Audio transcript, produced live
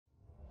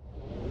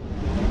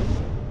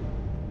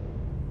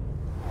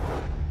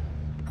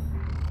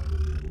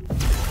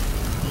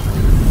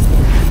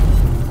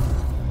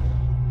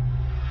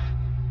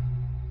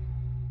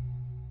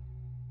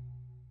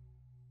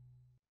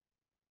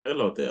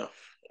Hello there.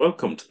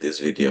 Welcome to this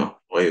video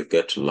where you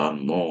get to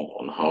learn more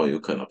on how you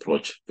can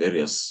approach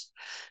various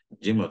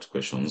GMAT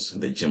questions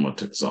in the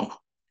GMAT exam.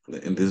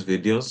 In these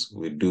videos,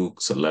 we do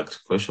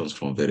select questions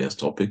from various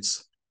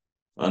topics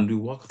and we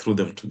walk through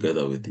them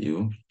together with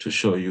you to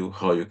show you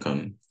how you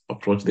can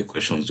approach the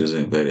questions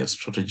using various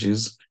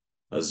strategies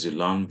as you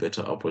learn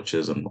better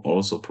approaches and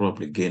also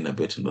probably gain a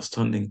better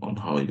understanding on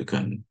how you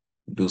can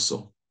do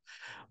so.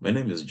 My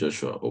name is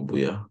Joshua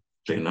Obuya,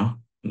 trainer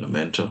and a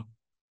mentor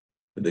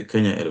with the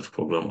Kenya Elite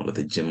Program under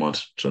the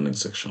GMAT training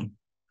section.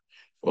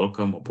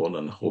 Welcome aboard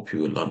and hope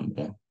you will learn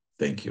more.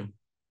 Thank you.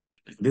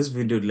 In this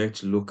video, I'd like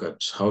to look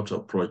at how to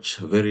approach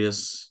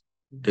various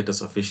data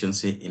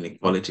sufficiency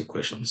inequality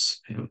questions.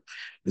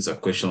 These are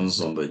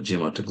questions on the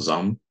GMAT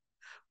exam,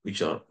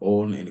 which are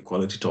all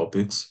inequality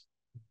topics,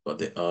 but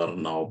they are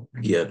now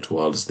geared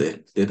towards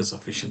the data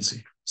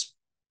sufficiency.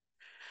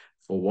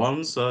 For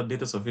one's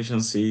data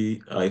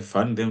sufficiency, I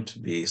find them to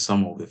be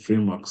some of the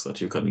frameworks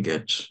that you can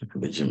get in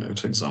the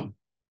GMAT exam.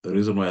 The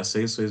reason why I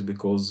say so is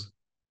because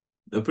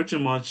they're pretty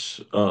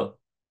much a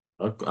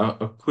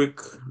quick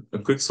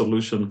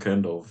solution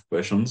kind of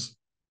questions.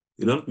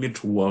 You don't need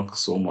to work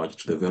so much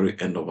to the very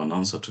end of an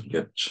answer to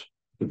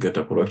get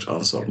a correct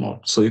answer or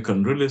not. So you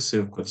can really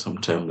save quite some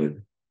time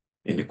with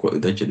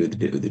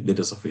the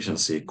data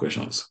sufficiency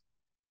questions.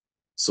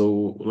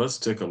 So let's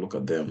take a look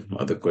at them,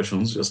 at the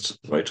questions just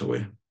right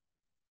away.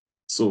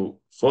 So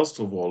first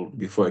of all,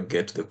 before I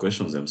get to the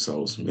questions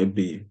themselves,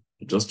 maybe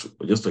just a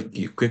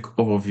quick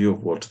overview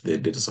of what the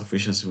data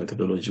sufficiency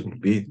methodology will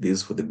be.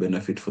 This for the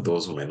benefit for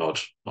those who may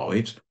not know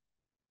it.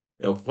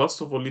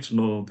 First of all, you need to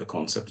know the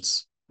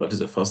concepts. That is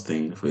the first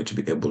thing for you to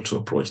be able to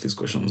approach these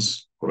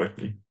questions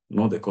correctly.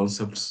 Know the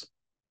concepts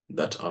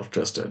that are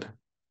tested.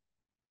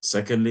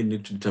 Secondly,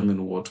 need to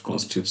determine what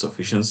constitutes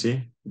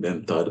sufficiency.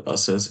 Then third,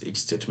 assess each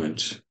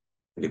statement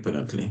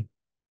independently.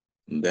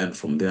 And then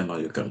from there, now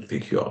you can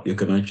pick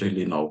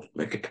actually now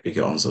pick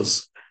your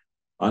answers.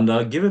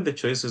 And given the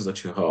choices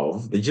that you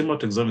have, the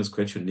GMAT exam is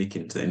quite unique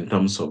in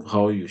terms of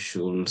how you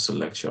should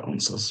select your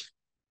answers.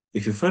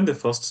 If you find the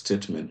first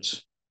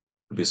statement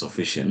to be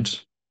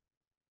sufficient,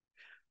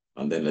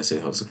 and then let's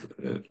say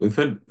we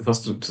find the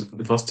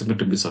first statement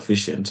to be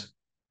sufficient,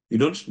 you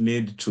don't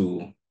need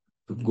to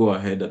go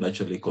ahead and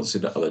actually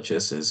consider other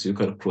choices. You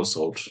can cross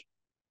out,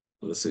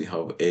 let's say you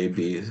have A,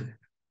 B,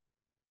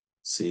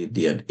 C,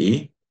 D, and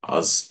E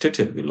as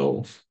stated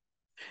below.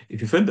 If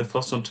you find the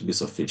first one to be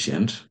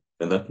sufficient,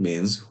 then that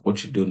means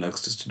what you do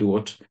next is to do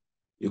what?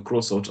 You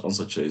cross out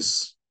answer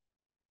choice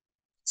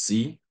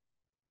C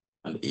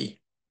and E.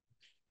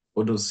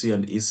 What do C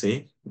and E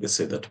say? They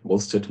say that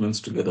both statements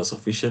together are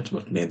sufficient,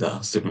 but neither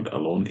statement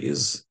alone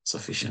is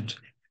sufficient.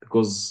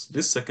 Because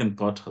this second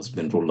part has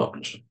been ruled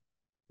out.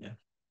 Yeah.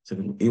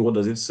 Statement E, what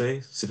does it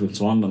say?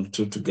 Statements 1 and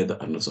 2 together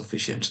are not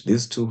sufficient.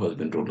 These two has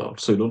been ruled out.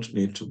 So you don't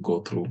need to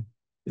go through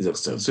this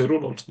extent. So you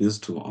rule out these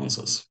two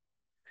answers.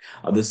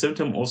 At the same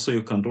time, also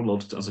you can rule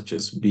out answer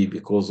choice B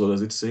because what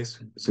does it say?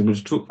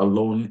 Statement 2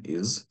 alone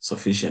is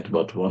sufficient,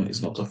 but 1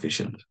 is not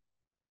sufficient.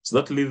 So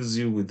that leaves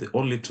you with the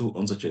only two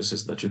answer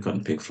choices that you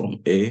can pick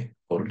from A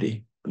or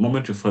D. The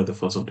moment you find the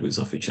first one to be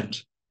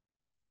sufficient.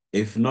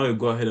 If now you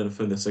go ahead and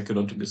find the second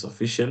one to be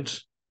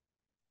sufficient,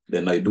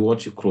 then I do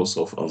what? You cross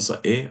off answer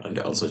A and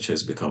the answer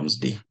choice becomes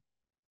D.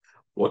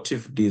 What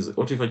if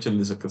actually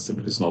the second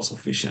statement is not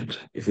sufficient?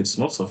 If it's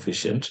not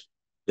sufficient,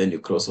 then you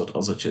cross out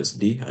answer choice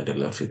D and you're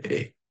left with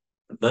A.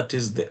 That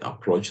is the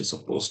approach you're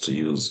supposed to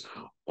use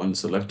when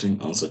selecting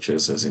answer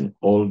choices in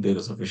all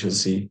data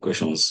sufficiency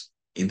questions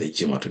in the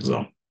GMAT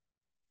exam.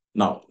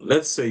 Now,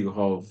 let's say you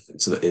have,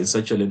 it's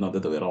actually not the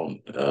other way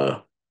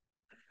around,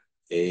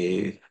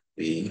 A,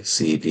 B,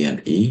 C, D,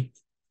 and E,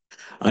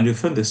 and you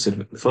find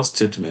the first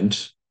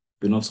statement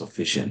be not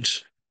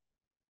sufficient.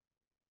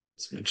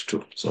 Statement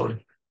 2,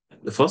 sorry.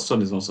 The first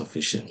one is not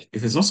sufficient.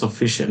 If it's not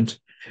sufficient,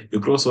 you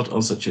cross out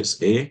answer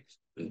choice A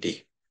and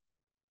D.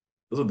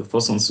 Those are the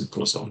first ones you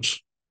cross out.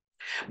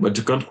 But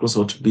you can't cross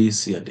out B,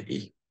 C, and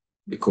E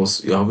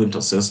because you haven't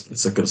assessed the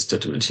second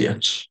statement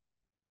yet.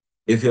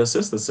 If you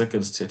assess the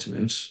second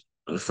statement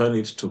and find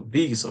it to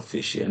be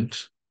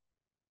sufficient,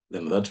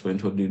 then at that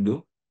point, what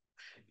do?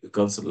 You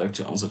can select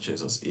your answer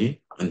choice as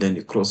E, and then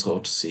you cross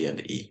out C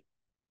and E.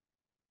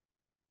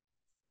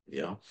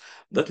 Yeah,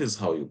 that is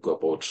how you go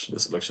about the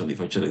selection. If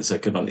actually the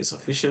second one is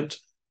sufficient,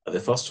 and the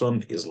first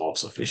one is not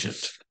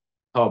sufficient.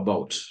 How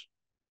about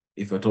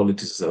if at all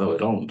it is the other way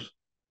around?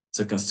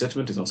 Second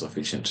statement is not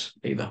sufficient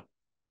either.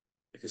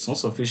 If it's not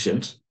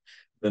sufficient,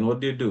 then what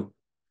do?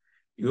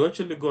 You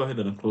actually go ahead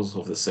and close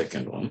off the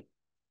second one,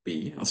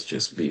 B, answer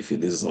choice B. If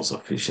this is not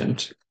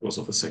sufficient, close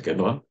off the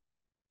second one,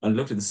 and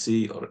left with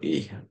C or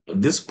E.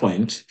 At this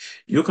point,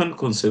 you can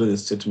consider the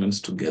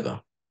statements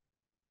together.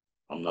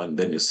 And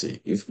then you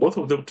see, if both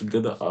of them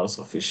together are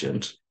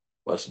sufficient,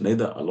 but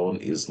neither alone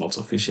is not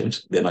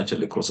sufficient, then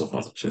actually cross off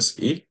answer choice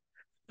E,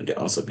 and the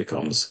answer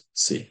becomes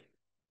C.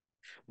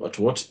 But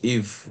what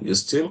if you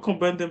still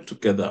combine them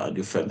together and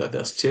you find that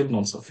they're still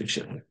not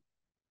sufficient?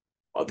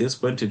 At this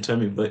point in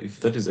time, if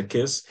that is the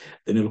case,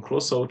 then you'll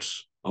cross out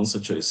answer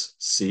choice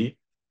C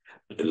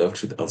You're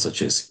left with the answer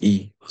choice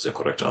E as the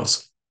correct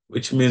answer,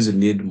 which means you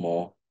need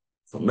more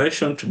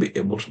information to be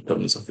able to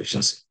determine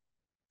sufficiency.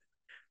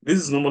 This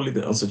is normally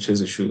the answer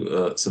choice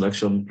issue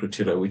selection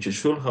criteria which you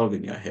should have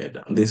in your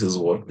head, and this is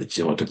what the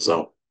GMAT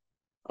exam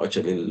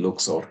actually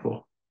looks out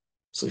for.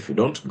 So if you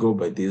don't go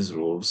by these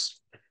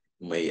rules,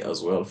 you may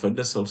as well find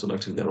yourself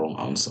selecting the wrong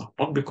answer,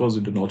 not because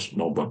you do not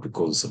know, but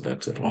because you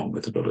selected the wrong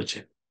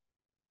methodology.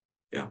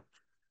 Yeah.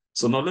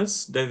 So now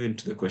let's dive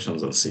into the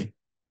questions and see.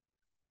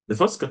 The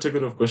first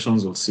category of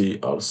questions we'll see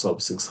are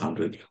sub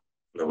 600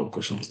 level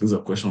questions. These are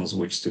questions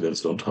which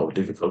students don't have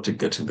difficulty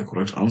getting the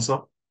correct answer,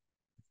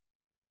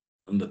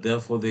 and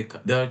therefore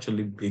they're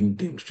actually being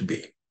deemed to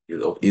be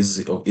of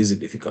easy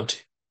difficulty.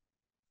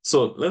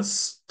 So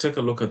let's take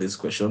a look at this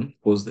question,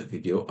 pause the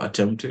video,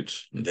 attempt it,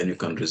 and then you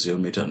can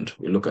resume it and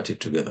we look at it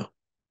together.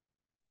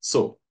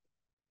 So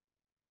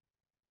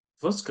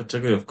first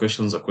category of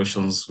questions are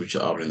questions which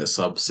are in the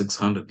sub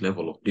 600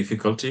 level of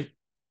difficulty.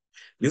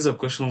 These are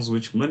questions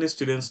which many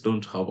students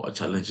don't have a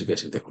challenge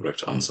getting the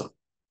correct answer.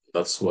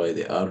 That's why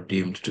they are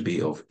deemed to be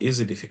of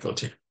easy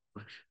difficulty.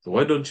 So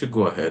why don't you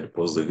go ahead,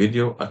 pause the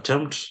video,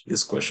 attempt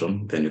this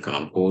question, then you can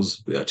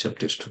unpause, we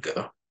attempt it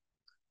together.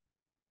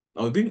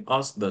 Now we're being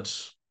asked that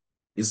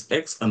is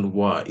x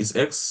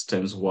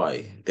times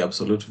y the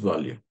absolute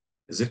value?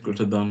 Is it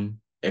greater than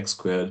x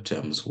squared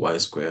times y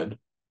squared?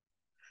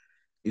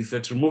 If you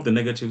had to remove the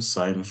negative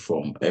sign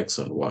from x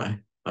and y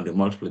and you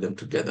multiply them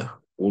together,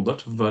 will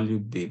that value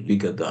be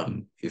bigger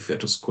than if you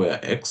had to square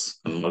x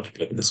and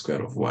multiply the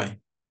square of y?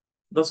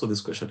 That's what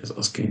this question is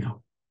asking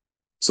you.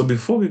 So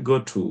before we go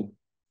to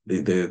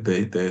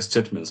the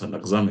statements and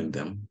examine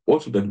them,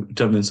 what would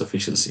determine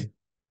sufficiency?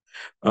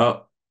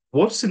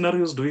 What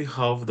scenarios do we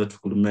have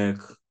that could make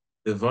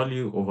the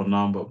value of a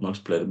number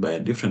multiplied by a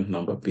different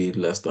number be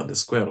less than the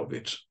square of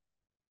it?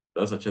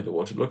 That's actually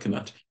what we're looking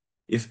at.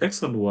 If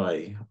x and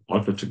y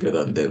multiply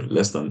together and they're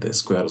less than the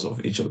squares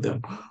of each of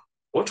them,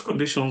 what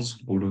conditions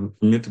will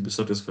need to be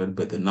satisfied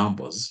by the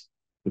numbers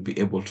to be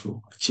able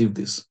to achieve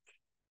this?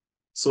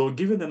 So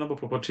given the number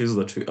properties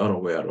that we are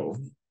aware of,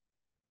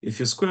 if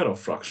you square a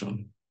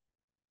fraction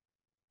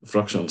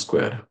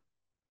squared,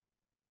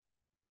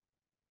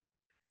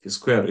 if you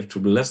square it to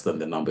be less than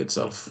the number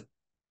itself.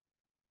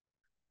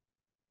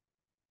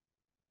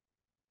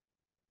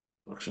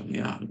 Fraction,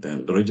 yeah.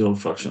 Then the original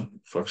fraction,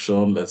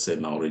 let's say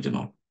now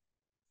original.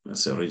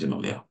 Let's say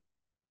original, yeah.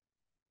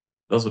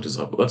 That's what is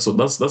happening.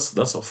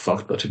 That's a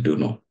fact that you do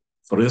know.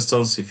 For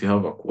instance, if you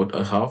have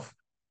a half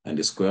and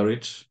you square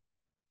it,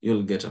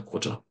 you'll get a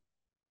quarter.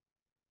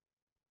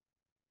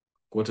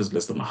 Quarter is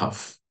less than a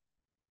half.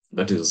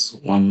 That is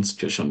one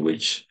situation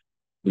which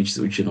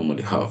you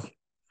normally have.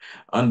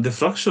 And the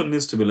fraction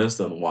needs to be less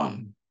than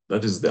 1.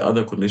 That is the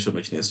other condition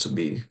which needs to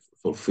be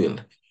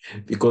fulfilled.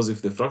 Because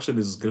if the fraction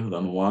is greater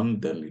than 1,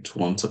 then it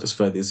won't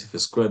satisfy this. If you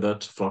square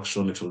that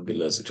fraction, it will be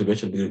less. It will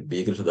actually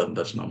be greater than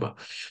that number.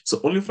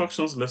 So only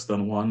fractions less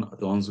than 1 are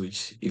the ones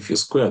which, if you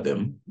square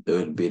them, they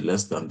will be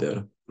less than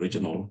their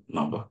original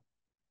number.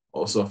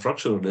 Also, a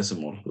fractional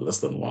decimal less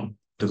than 1.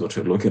 That is what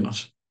you're looking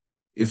at.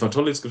 If at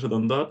all it's greater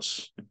than that,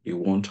 you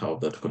won't have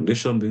that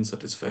condition being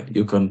satisfied.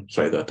 You can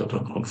try that out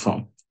and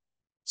confirm.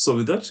 So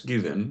with that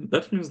given,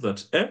 that means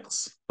that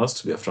x has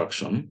to be a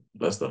fraction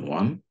less than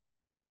 1,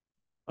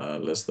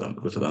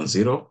 greater than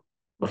 0,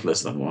 but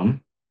less than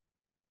 1.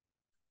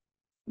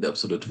 The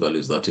absolute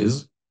values, that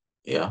is,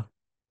 yeah.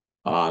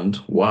 And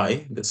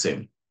y, the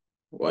same.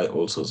 Y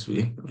also has to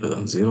be greater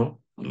than 0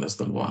 and less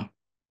than 1.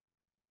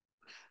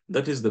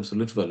 That is the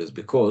absolute values,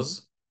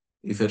 because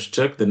if you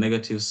check the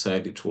negative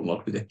side, it will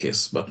not be the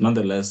case. But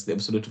nonetheless, the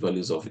absolute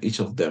values of each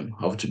of them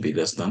have to be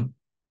less than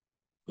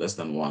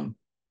 1.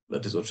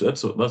 That's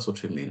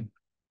what we mean.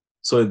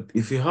 So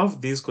if you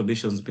have these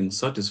conditions being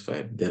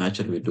satisfied, then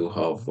actually we do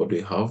have, what do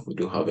we have? We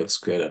do have x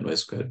squared and y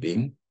squared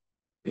being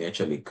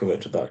actually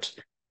equivalent to that.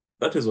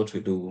 That is what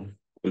we'll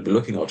be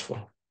looking out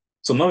for.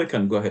 So now we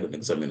can go ahead and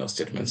examine our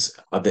statements.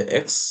 Are the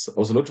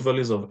absolute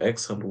values of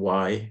x and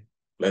y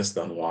less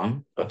than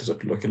 1? That is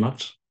what we're looking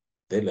at.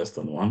 They're less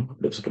than 1,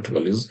 the absolute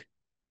values.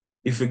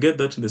 If we get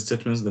that in the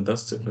statements, then that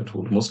statement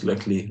would most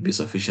likely be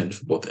sufficient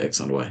for both x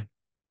and y.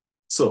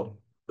 So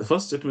the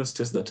first statement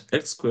states that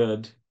x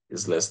squared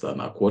is less than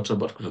a quarter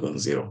but greater than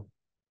 0.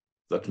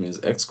 That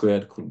means x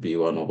squared could be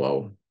 1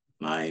 over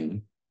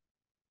 9,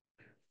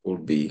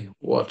 would be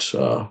what?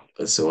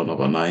 Let's say 1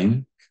 over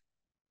 9,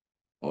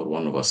 or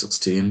 1 over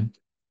 16,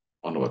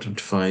 1 over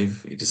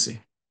 25,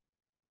 etc.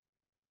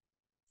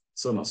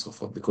 So on and so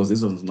forth, because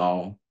these ones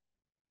now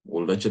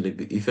will actually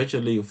be, if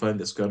actually you find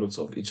the square roots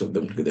of each of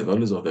them to get the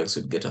values of x,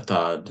 you'd get a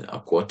third, a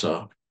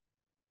quarter,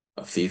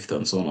 a fifth,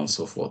 and so on and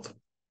so forth.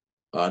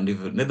 And if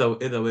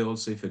either way,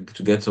 also if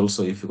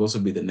you also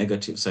be the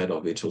negative side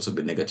of it, also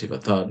be negative a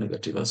third,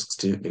 negative a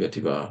 16,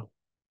 negative a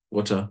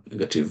quarter,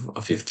 negative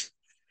a fifth.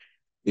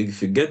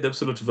 If you get the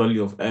absolute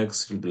value of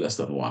x, it will be less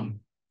than 1.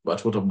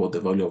 But what about the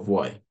value of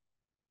y?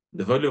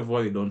 The value of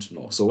y you don't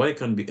know. So y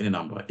can be any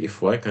number.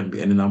 If y can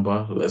be any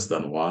number less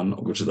than 1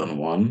 or greater than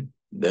 1,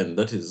 then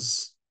that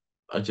is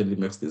actually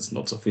makes this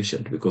not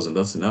sufficient, because in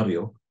that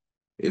scenario,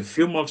 If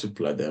you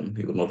multiply them,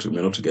 you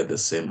may not get the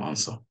same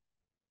answer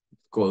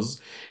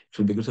because it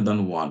will be greater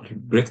than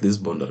 1. Break these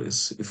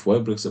boundaries. If y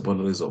breaks the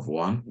boundaries of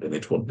 1, then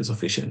it won't be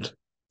sufficient.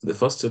 The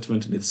first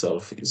statement in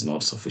itself is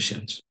not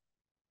sufficient.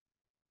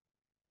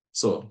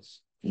 So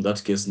in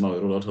that case, now we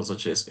rule out answer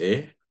choice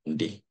A and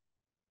D.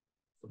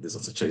 This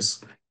answer choice.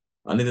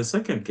 And in the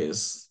second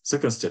case,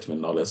 second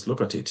statement, now let's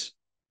look at it.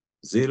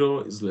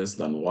 0 is less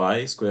than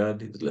y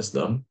squared is less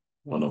than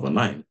 1 over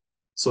 9.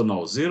 So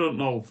now 0,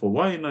 now for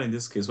y now in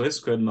this case, y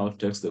squared now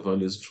takes the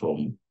values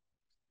from,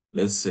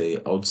 let's say,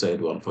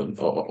 outside 1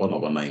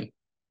 over 9.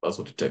 That's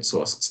what it takes.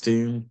 So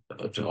 16,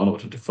 1 over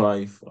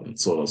 25, and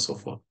so on and so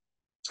forth.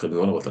 It can be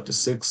 1 over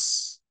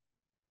 36,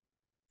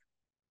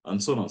 and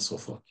so on and so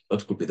forth.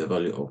 That could be the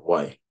value of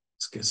y in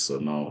this case. So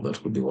now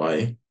that could be y.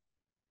 If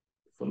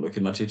I'm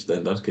looking at it, then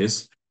in that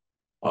case,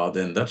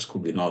 then that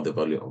could be now the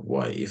value of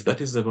y. If that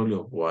is the value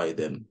of y,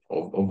 then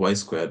of y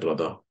squared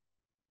rather,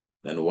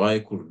 then y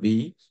could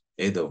be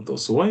either of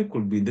those. So y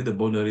could be the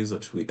boundaries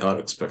that we are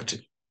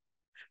expecting,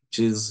 which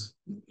is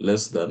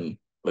less than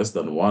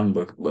 1,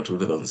 but greater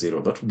than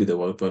 0. That would be the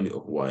value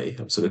of y,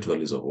 absolute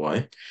values of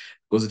y,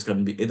 because it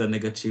can be either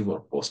negative or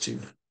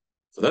positive.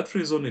 For that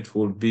reason, it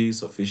will be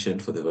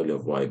sufficient for the value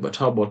of y. But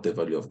how about the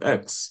value of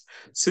x?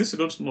 Since we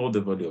don't know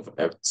the value of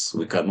x,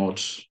 we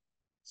cannot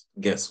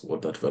guess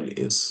what that value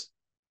is.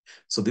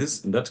 So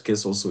this, in that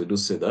case, also we do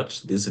say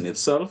that this in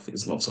itself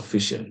is not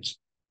sufficient.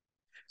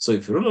 So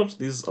if you rule out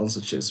this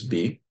answer choice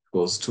B,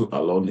 because 2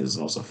 alone is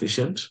not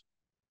sufficient,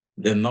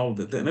 then now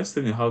the next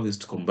thing you have is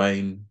to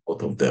combine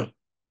both of them,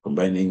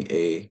 combining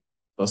a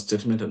first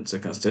statement and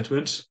second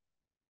statement.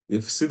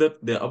 You see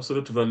that the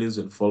absolute values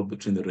will fall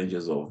between the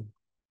ranges of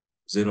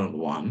 0 and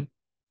 1.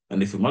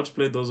 And if you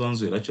multiply those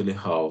ones, you'll actually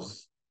have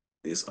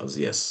this as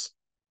yes.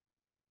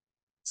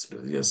 So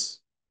yes,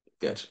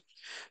 get.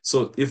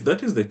 So if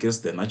that is the case,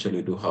 then actually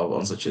you do have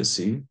answer choice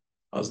C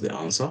as the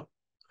answer.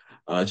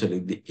 And actually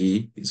the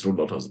E is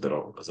ruled out as the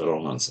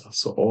wrong answer.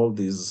 So all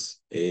these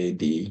A,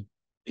 D,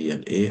 B,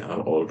 and A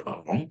are all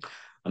wrong,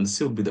 and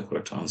C will be the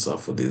correct answer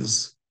for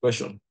this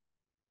question.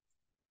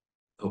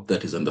 Hope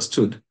that is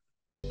understood.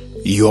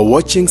 You are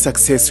watching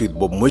Success with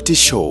Bob Mwiti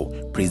Show,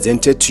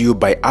 presented to you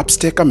by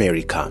Upstack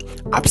America.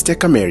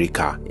 Upstack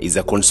America is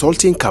a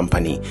consulting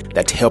company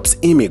that helps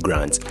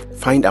immigrants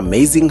find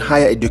amazing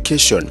higher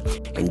education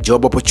and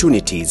job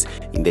opportunities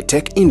in the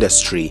tech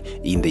industry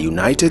in the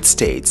United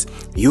States.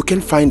 You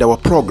can find our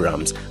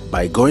programs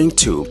by going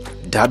to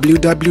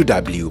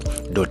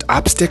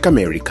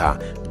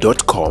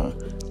www.upstackamerica.com.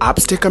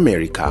 Upstack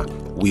America,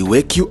 we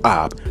wake you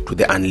up to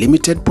the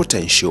unlimited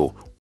potential.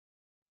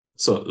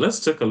 So let's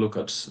take a look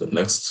at the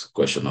next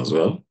question as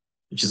well,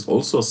 which is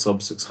also a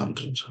sub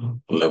 600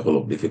 level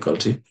of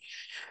difficulty.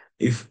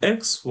 If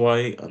x,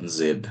 y, and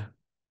z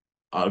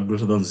are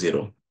greater than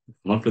 0,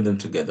 multiply them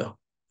together,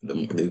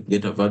 they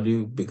get a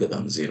value bigger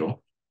than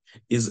 0.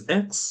 Is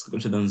x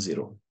greater than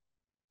 0?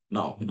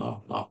 Now.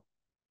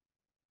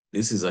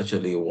 This is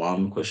actually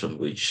one question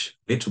which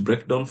we need to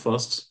break down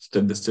first,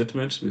 state the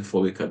statement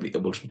before we can be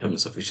able to determine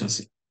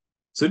sufficiency.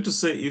 So to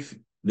say if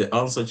the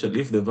answer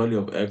actually, if the value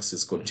of x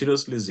is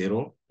continuously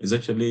 0, is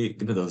actually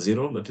greater than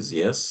 0, that is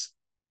yes,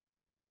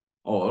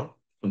 or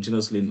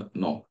continuously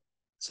no,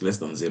 it's less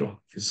than 0.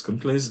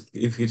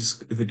 If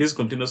it is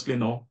continuously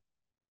no,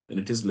 then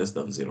it is less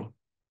than 0.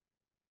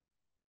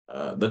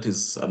 And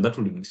that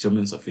will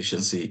determine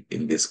sufficiency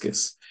in this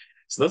case.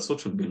 So that's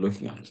what we'll be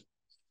looking at.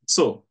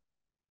 So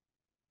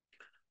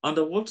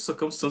under what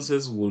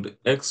circumstances would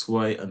x,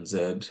 y, and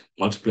z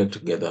multiply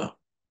together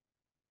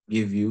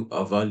give you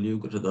a value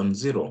greater than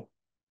 0?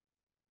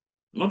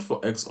 Not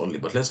for x only,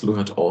 but let's look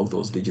at all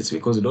those digits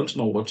because you don't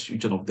know what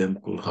each one of them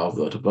could have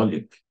that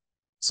value.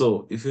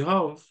 So if you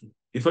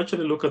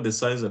actually look at the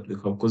signs that we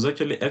have, because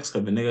actually x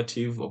can be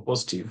negative or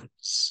positive.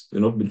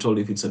 You're not been told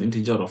if it's an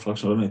integer or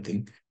fraction or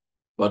anything.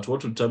 But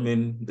what will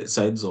determine the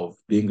signs of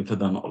being greater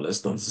than or less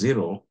than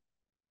 0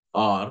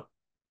 are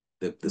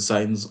the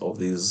signs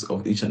of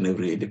each and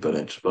every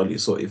independent value.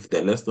 So if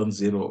they're less than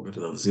 0 or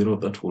greater than 0,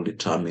 that will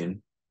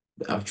determine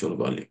the actual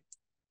value.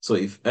 So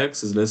if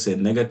x is, let's say,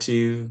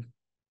 negative,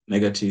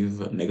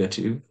 negative,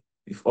 negative,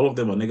 if all of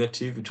them are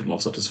negative, it will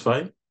not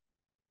satisfy.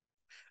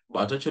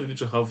 But actually, you need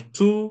to have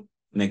 2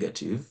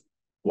 negative,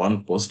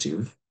 1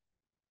 positive,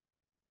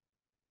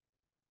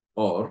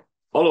 or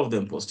all of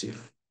them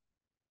positive.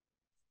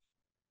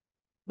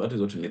 That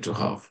is what you need to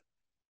have.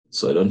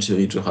 So I don't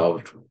need to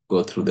have to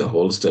go through the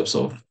whole steps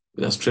of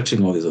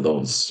illustrating all these other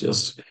ones.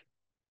 Let's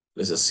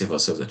just save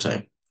ourselves the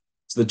time.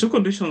 So the 2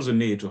 conditions we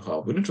need to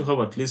have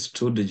at least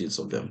 2 digits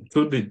of them,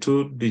 2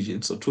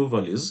 digits or 2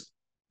 values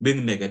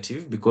being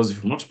negative, because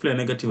if you multiply a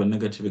negative and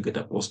negative, you get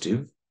a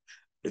positive.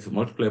 If you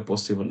multiply a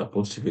positive and a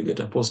positive, you get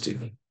a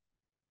positive.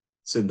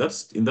 So in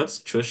that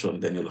situation,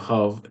 then you'll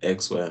have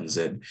x, y, and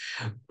z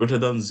greater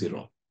than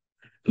 0.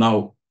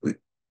 Now,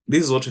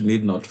 this is what you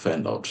need not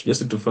find out. You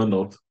just need to find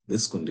out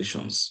these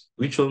conditions.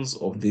 Which ones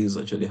of these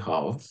actually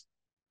have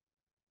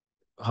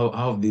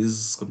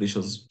these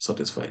conditions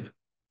satisfied?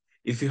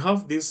 If you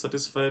have these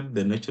satisfied,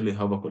 then actually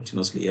have a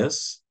continuously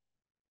yes.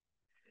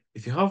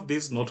 If you have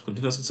this not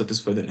continuously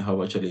satisfied, then you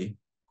have actually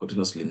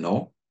continuously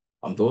no,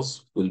 and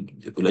those will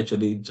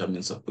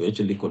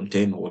actually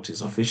contain what is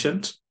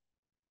sufficient.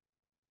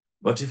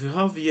 But if you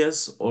have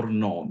yes or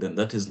no, then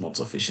that is not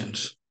sufficient.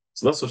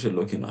 So that's what you're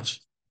looking at.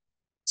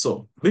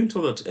 So being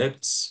told that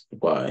x,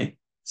 y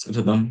is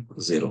greater than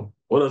 0.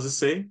 What does it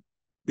say?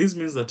 This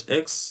means that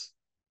x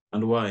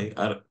and y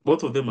are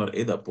both of them are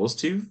either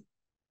positive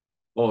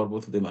or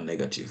both of them are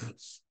negative.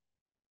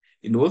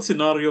 In what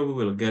scenario we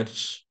will get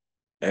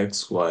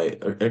x, y,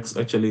 or x,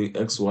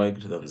 y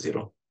greater than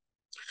 0.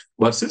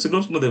 But since you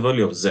don't know the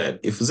value of z,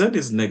 if z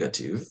is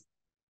negative,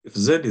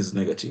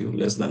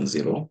 less than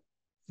 0,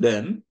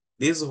 then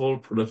this whole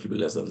product will be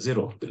less than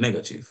 0, be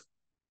negative.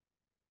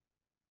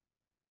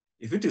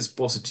 If it is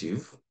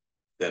positive,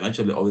 then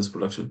actually all this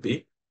product will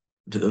be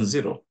greater than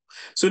 0.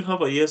 So you'll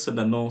have a yes and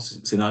a no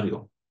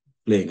scenario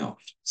playing out.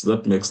 So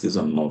that makes this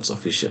one not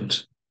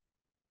sufficient.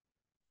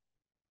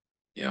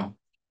 Yeah.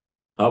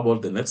 How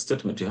about the next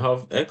statement? You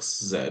have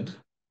xz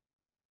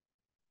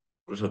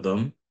greater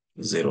than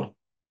 0.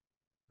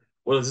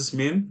 What does this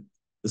mean?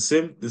 The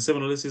same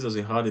analysis as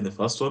we had in the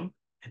first one.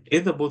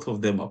 Either both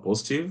of them are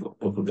positive or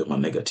both of them are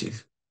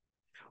negative.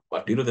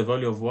 But do you know the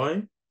value of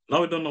y?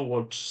 Now we don't know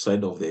what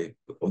side of the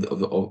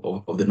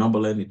number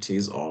line it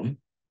is on.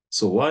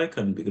 So y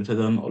can be greater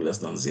than or less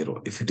than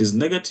 0. If it is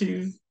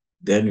negative,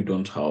 then you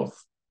don't have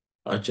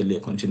actually a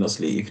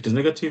continuously. If it is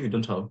negative, you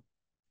don't have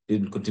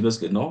it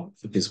continuously no.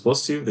 If it is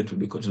positive, that will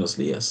be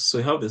continuously yes. So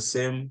you have the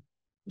same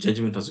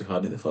judgment as we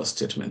had in the first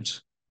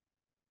statement.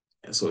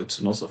 And so it's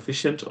not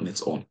sufficient on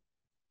its own.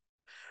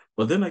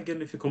 But then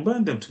again, if you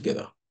combine them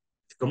together,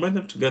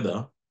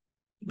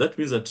 that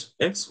means that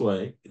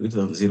xy greater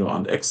than 0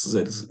 and xz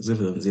is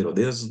greater than 0.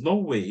 There's no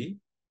way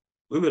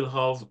we will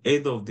have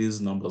either of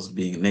these numbers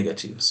being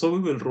negative. So we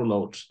will rule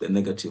out the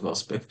negative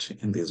aspect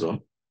in this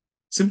one,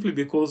 simply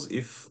because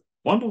if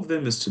one of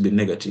them is to be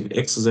negative,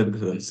 xz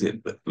greater than 0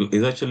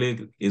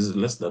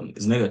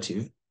 is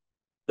negative,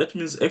 that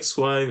means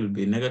xy will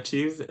be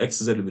negative,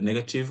 xz will be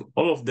negative,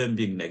 all of them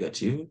being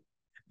negative.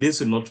 This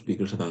will not be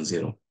greater than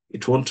 0.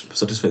 It won't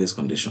satisfy this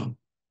condition.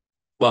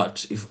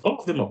 But if all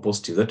of them are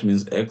positive, that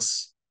means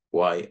x,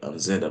 y, and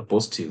z are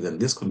positive, then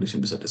this condition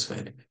will be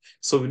satisfied.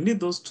 So we need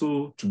those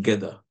two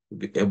together to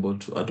be able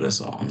to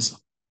address our answer.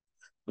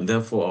 And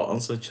therefore, our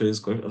correct answer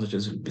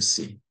choice will be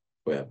C,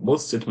 where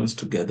both statements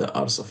together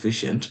are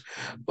sufficient,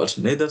 but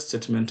neither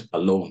statement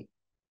alone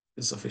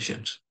is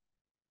sufficient.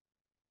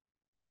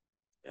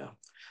 Yeah.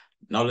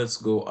 Now let's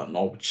go a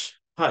notch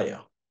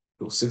higher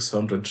to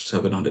 600 to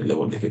 700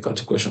 level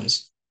difficulty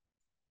questions.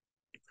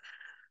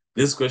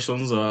 These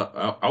questions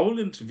I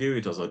wouldn't view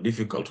it as a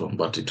difficult one,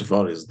 but it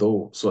varies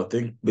though. So I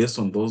think based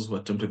on those who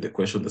attempted the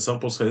question, the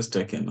sample size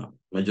taken,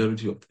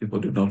 majority of people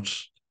did not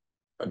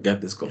get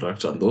this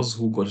correct. And those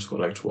who got it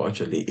correct were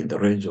actually in the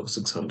range of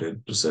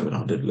 600 to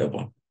 700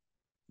 level.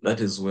 That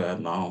is where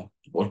now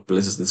what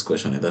places this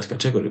question in that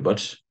category.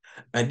 But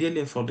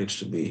ideally, I found it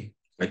to be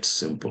quite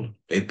simple,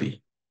 AP.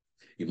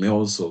 You may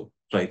also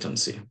try it and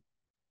see.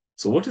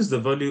 So what is the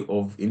value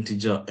of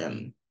integer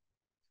n?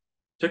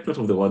 Take note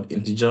of the word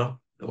integer,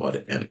 the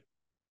word n.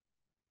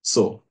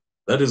 So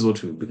that is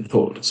what we've been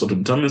told. So to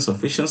determine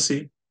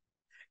sufficiency,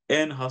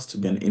 n has to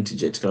be an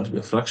integer. It can't be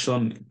a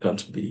fraction. It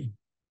can't be,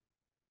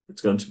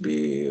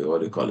 what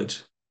do you call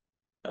it?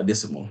 A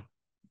decimal.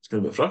 It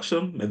can be a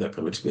fraction, neither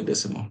can it be a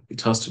decimal.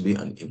 It has to be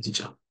an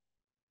integer.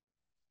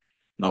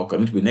 Now,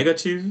 can it be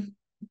negative?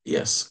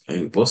 Yes. Can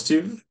it be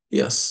positive?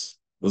 Yes.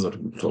 Those are to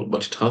be told,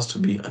 but it has to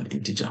be an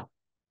integer.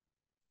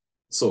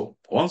 So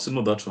once you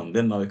know that one,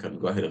 then now we can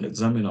go ahead and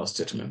examine our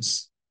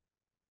statements.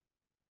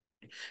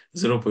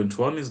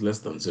 0.1 is less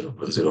than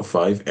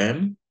 0.05,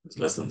 n is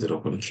less than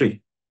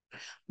 0.3.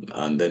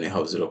 And then you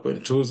have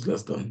 0.2 is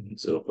less than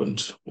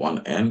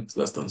 0.1, n is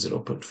less than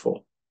 0.4.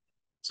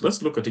 So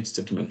let's look at each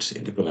statement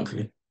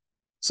independently.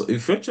 So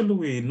if actually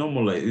we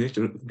normalize, we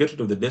get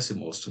rid of the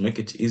decimals to make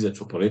it easier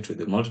to operate with,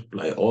 the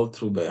multiply all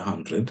through by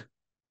 100,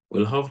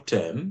 we'll have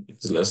 10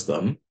 is less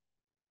than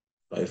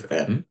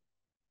 5n.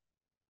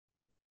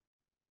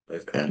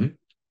 5n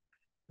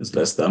is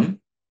less than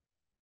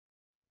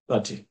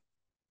 30.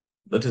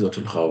 That is what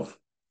we'll have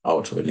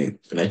out when you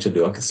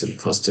actually work the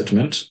first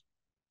statement.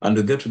 And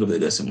we get rid of the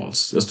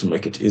decimals just to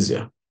make it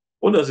easier.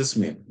 What does this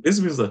mean? This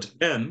means that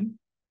n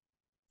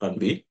can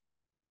be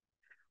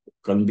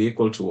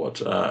equal to what?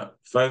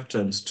 5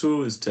 times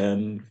 2 is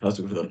 10, it has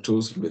to be greater than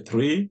 2, so it will be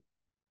 3,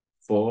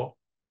 4,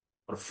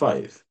 or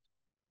 5.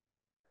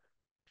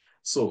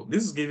 So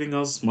this is giving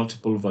us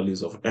multiple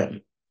values of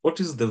n. What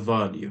is the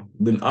value?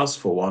 We've been asked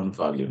for one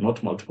value,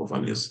 not multiple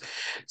values.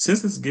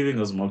 Since it's giving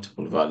us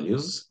multiple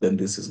values, then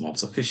this is not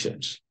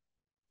sufficient.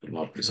 It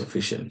will not be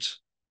sufficient.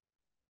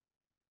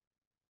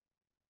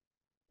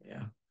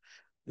 Yeah.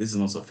 This is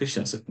not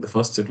sufficient. The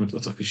first statement is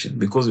not sufficient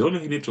because you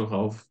only need to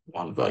have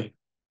one value.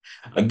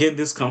 Again,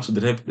 this comes to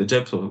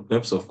the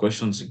types of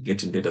questions you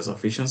get in data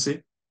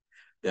sufficiency.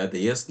 There are the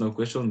yes/no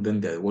questions, then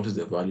there what is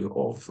the value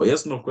of. For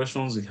yes/no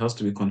questions, it has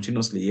to be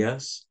continuously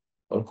yes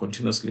or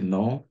continuously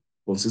no,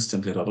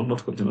 consistently,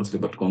 not continuously,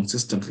 but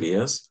consistently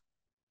yes.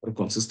 or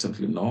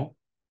consistently no.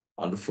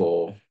 And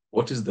for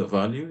what is the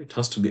value, it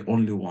has to be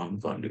only one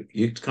value.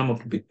 There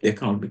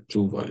cannot be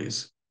two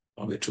values,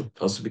 only two.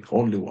 It has to be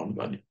only one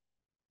value.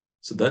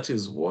 So that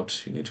is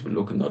what you need to be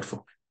looking out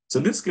for. So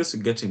in this case,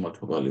 you're getting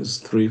multiple values,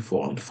 3,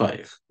 4, and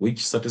 5,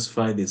 which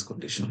satisfy this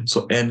condition.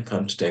 So n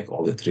can't take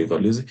all the three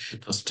values,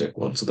 it has to take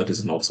one. So that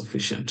is not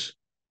sufficient.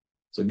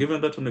 So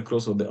given that on the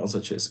cross of the answer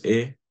choice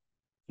A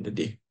and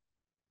D.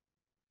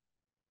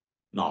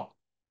 Now,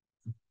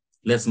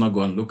 let's now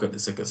go and look at the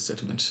second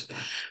statement.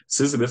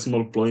 Since the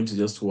decimal point you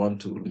just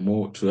want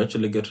to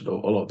actually get rid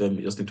of all of them,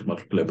 you just need to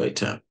multiply by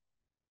 10.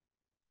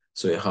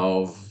 So you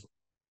have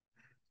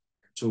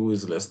 2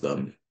 is less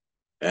than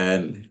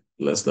n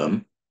less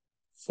than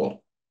 4.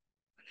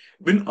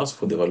 Been asked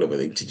for the value of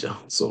an integer.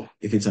 So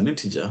if it's an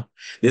integer,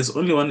 there's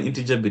only one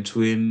integer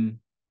between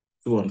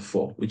 2 and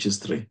 4, which is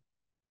 3.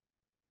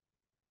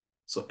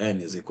 So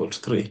n is equal to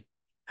 3.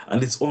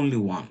 And it's only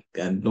one,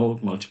 and no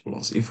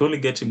multiples. If you're only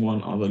getting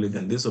one value,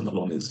 then this one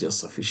alone is just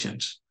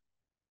sufficient.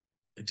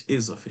 It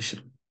is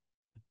sufficient.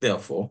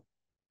 Therefore,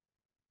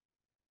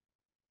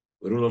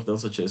 we rule out the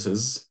answer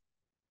choices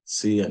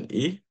C and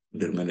E,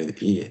 the remaining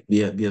E.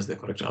 B is the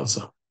correct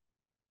answer.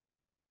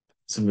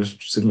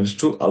 Statement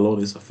 2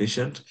 alone is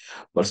sufficient,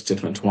 but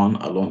statement 1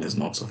 alone is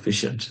not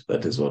sufficient.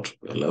 That is what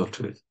we're left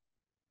with.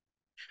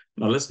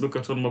 Now let's look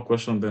at one more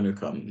question, then we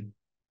can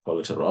call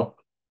it a wrap.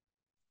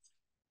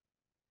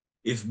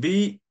 If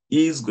B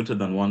is greater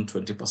than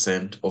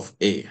 120% of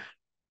A,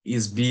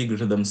 is B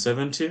greater than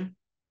 70?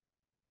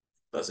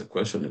 That's a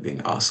question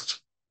being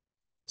asked.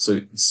 So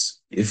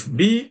it's if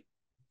B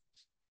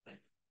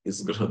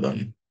is greater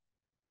than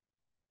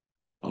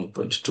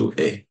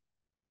 1.2A,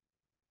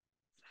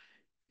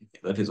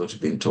 that is what you're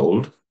being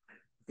told.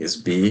 Is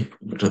B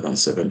greater than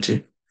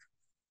 70?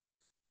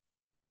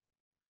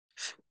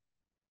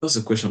 That's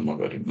the question,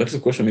 Margaret. That's the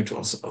question you need to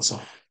answer.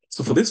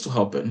 So for this to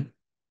happen,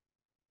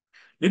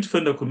 you need to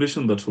find a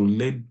condition that will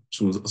lead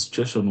to a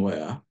situation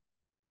where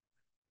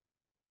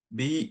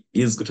B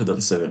is greater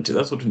than 70.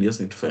 That's what we just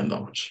need to find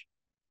out.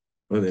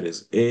 Whether it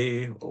is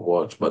A or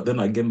what. But then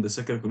again, the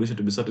second condition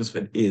to be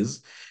satisfied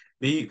is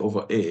B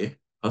over A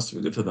has to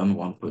be greater than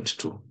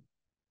 1.2.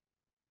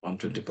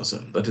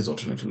 120%. That is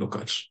what we need to look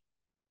at.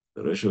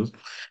 The ratios.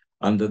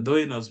 And though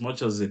in as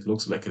much as it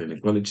looks like an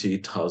inequality,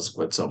 it has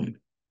quite some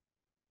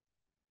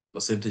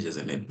percentages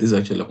in it. This is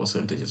actually a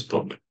percentages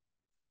problem.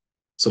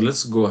 So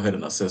let's go ahead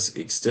and assess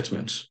each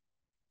statement.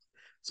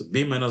 So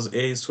B minus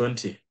A is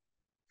 20.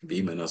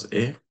 B minus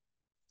A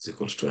is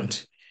equal to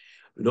 20.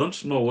 We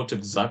don't know what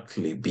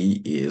exactly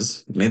B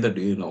is, neither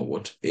do you know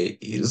what A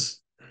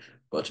is,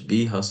 but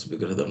B has to be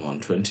greater than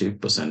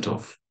 120%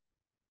 of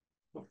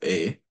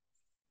A.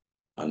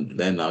 And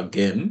then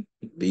again,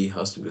 B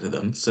has to be greater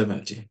than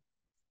 70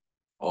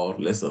 or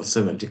less than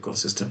 70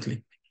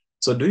 consistently.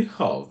 So do we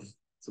have,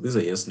 so this is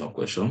a yes, no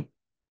question.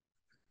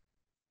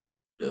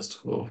 Just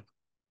for,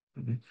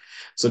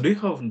 So do you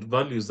have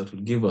values that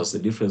will give us the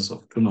difference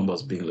of two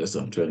numbers being less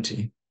than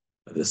 20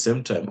 at the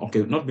same time?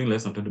 Okay, not being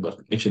less than 20, but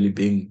actually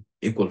being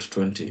equal to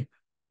 20.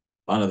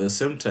 And at the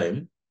same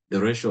time,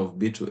 the ratio of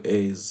B to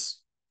A is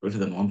greater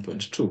than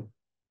 1.2.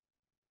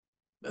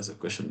 That's a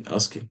question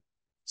asking.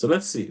 So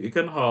let's see, we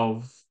can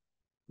have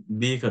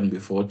B can be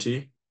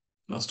 40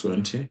 plus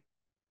 20.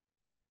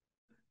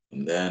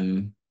 And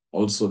then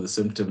also the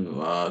same term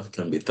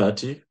can be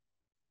 30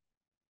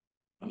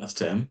 minus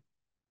 10.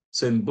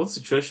 So in both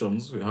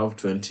situations, we have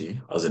 20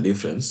 as a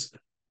difference.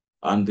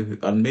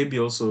 And maybe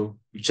also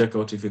we check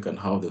out if we can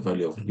have the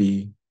value of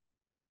B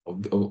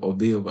of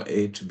B over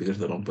A to be greater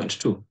than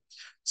 1.2.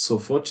 So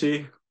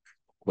 40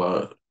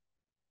 over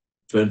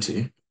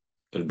 20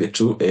 will be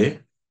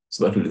 2A.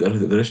 So that will be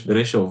the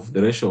ratio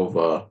of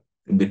will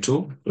be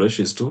 2. The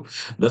ratio is 2.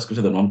 That's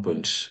greater than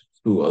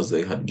 1.2 as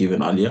they had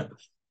given earlier.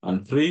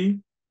 And 3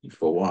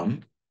 for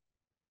 1,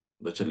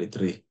 actually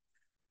 3.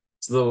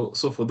 So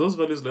for those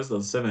values less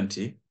than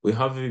 70, we're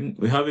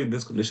having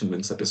this condition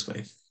being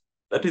satisfied.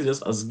 That is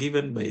just as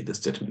given by the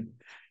statement.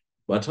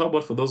 But how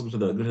about for those greater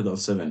than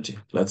 70?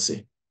 Let's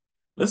see.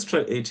 Let's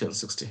try 80 and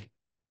 60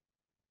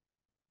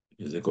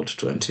 is equal to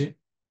 20.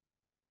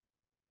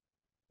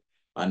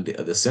 And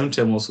at the same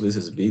time, also this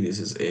is B, this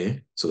is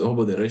A. So how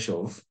about the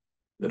ratio of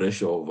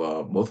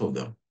both of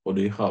them? What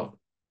do you have?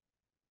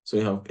 So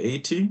you have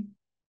 80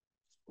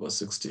 over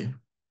 60.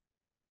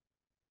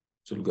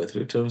 So we'll go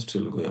 3 times,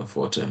 till we'll go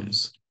 4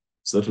 times.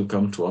 So that will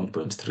come to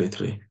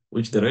 1.33,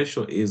 which the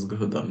ratio is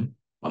greater than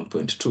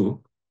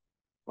 1.2.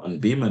 And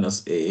B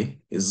minus A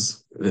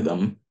is greater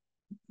than,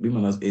 B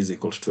minus A is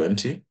equal to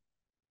 20.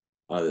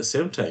 And at the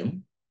same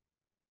time,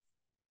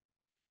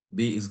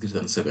 B is greater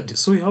than 70.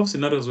 So we have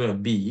scenarios where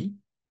B,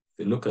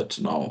 if you look at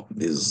now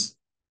this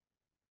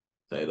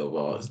side of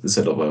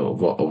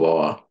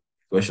our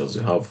questions,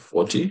 we have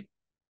 40,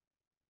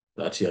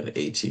 30, and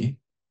 80.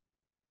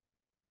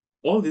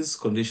 All these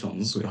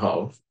conditions we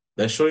have,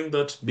 they're showing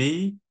that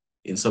B,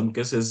 in some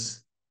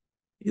cases,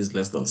 is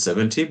less than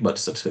 70, but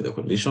satisfy the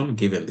condition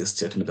given this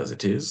statement as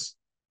it is.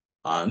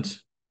 And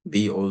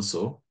B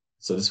also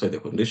satisfy the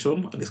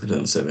condition and is greater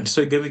than 70.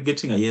 So again, we're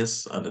getting a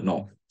yes and a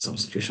no. some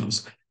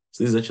situations.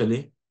 So this is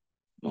actually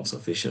not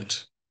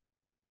sufficient.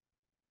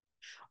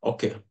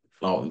 Okay,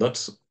 now if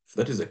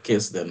that is the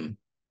case, then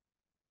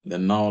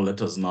now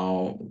let us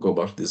now go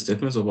back to the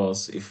statements of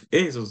ours. If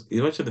A is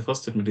if actually the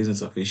first statement isn't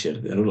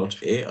sufficient, then rule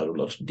out A and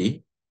rule out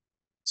D.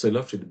 So you're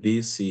left with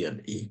B, C,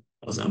 and E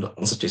as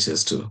answer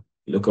choices to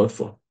look out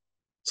for.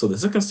 So the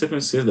second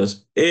statement says that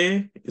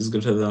A is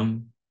greater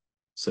than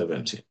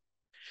 70.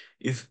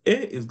 If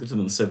A is greater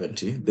than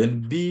 70,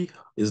 then B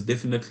is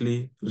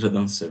definitely greater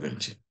than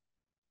 70.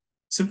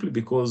 Simply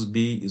because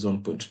B is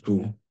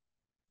 1.2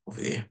 of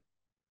A.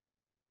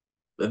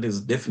 That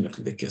is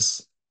definitely the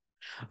case.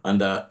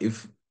 And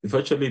if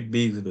actually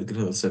B is greater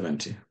than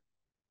 70,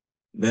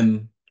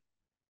 then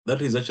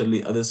that is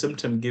actually at the same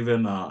time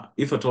given,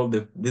 if at all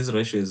this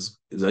ratio is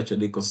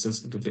actually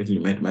consistently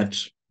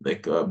match,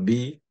 like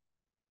B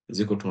is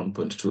equal to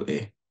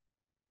 1.2A.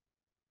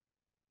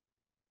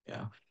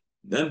 Yeah.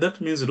 Then that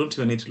means you don't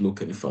even need to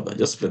look any further.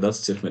 Just by that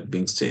statement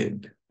being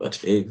said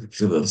that A is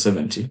greater than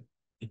 70,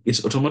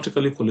 it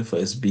automatically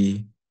qualifies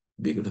B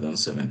greater than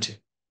 70.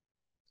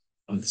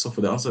 And so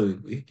for the answer will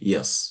be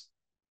yes.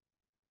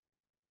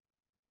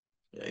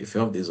 Yeah, if you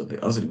have this,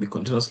 the answer will be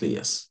continuously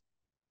yes.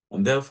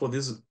 And therefore,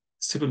 this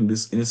statement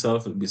this in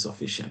itself will be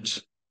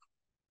sufficient.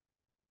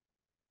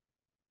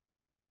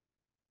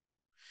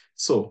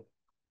 So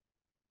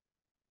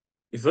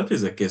if that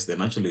is the case,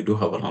 then actually you do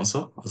have an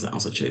answer as the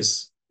answer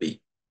choice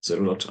B. So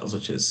rule out answer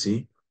choice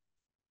C,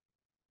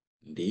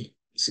 D,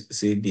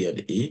 C, D,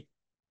 and E.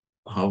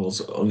 I have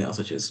also only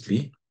answer choice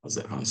B as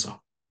the answer.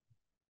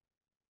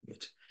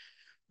 Good.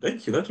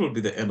 Thank you. That will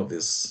be the end of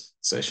this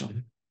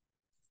session.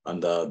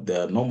 And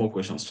there are no more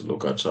questions to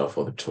look at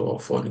for the tour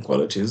for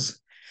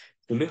inequalities.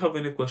 If you have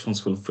any questions,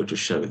 feel free to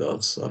share with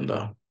us and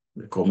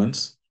the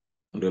comments.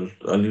 And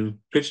we'll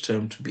take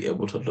time to be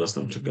able to address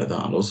them together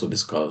and also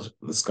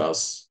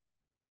discuss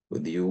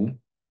with you.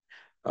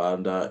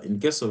 And in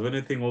case of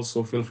anything,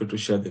 also feel free to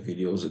share the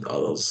videos with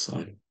others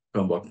and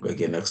come back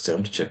again next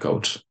time to check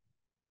out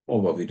more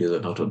of our videos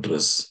on how to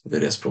address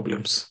various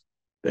problems.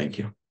 Thank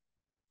you.